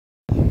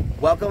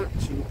Welcome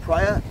to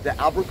Praia de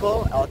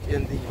Abricó out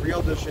in the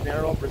Rio de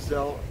Janeiro,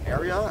 Brazil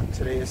area.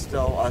 Today is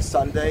still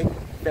Sunday,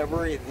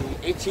 February the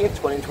 18th,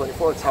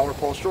 2024. It's Howard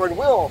Paul Shore and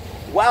Will.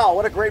 Wow,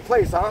 what a great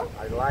place, huh?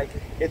 I like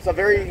it. It's a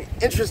very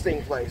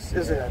interesting place,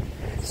 isn't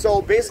it?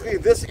 So basically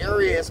this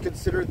area is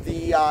considered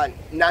the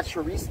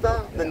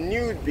naturista, the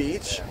nude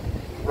beach,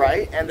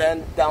 right? And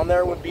then down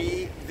there would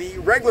be the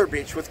regular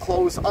beach with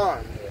clothes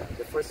on.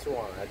 The first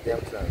one at the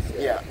entrance.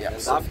 Yeah. And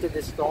after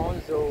the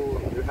stones,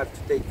 you have to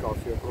take off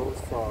your clothes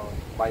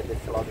by the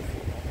philosophy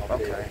of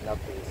the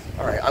naturist.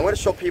 All right, I'm going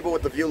to show people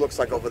what the view looks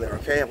like over there,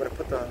 okay? I'm going to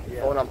put the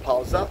phone on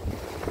pause up.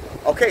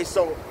 Okay,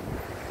 so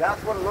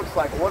that's what it looks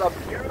like. What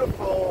a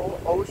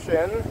beautiful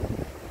ocean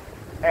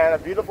and a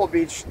beautiful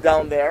beach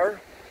down there,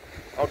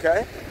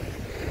 okay?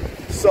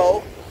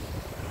 So,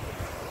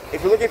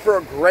 if you're looking for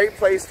a great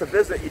place to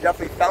visit, you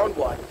definitely found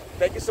one.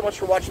 Thank you so much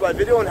for watching my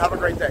video and have a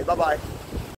great day. Bye-bye.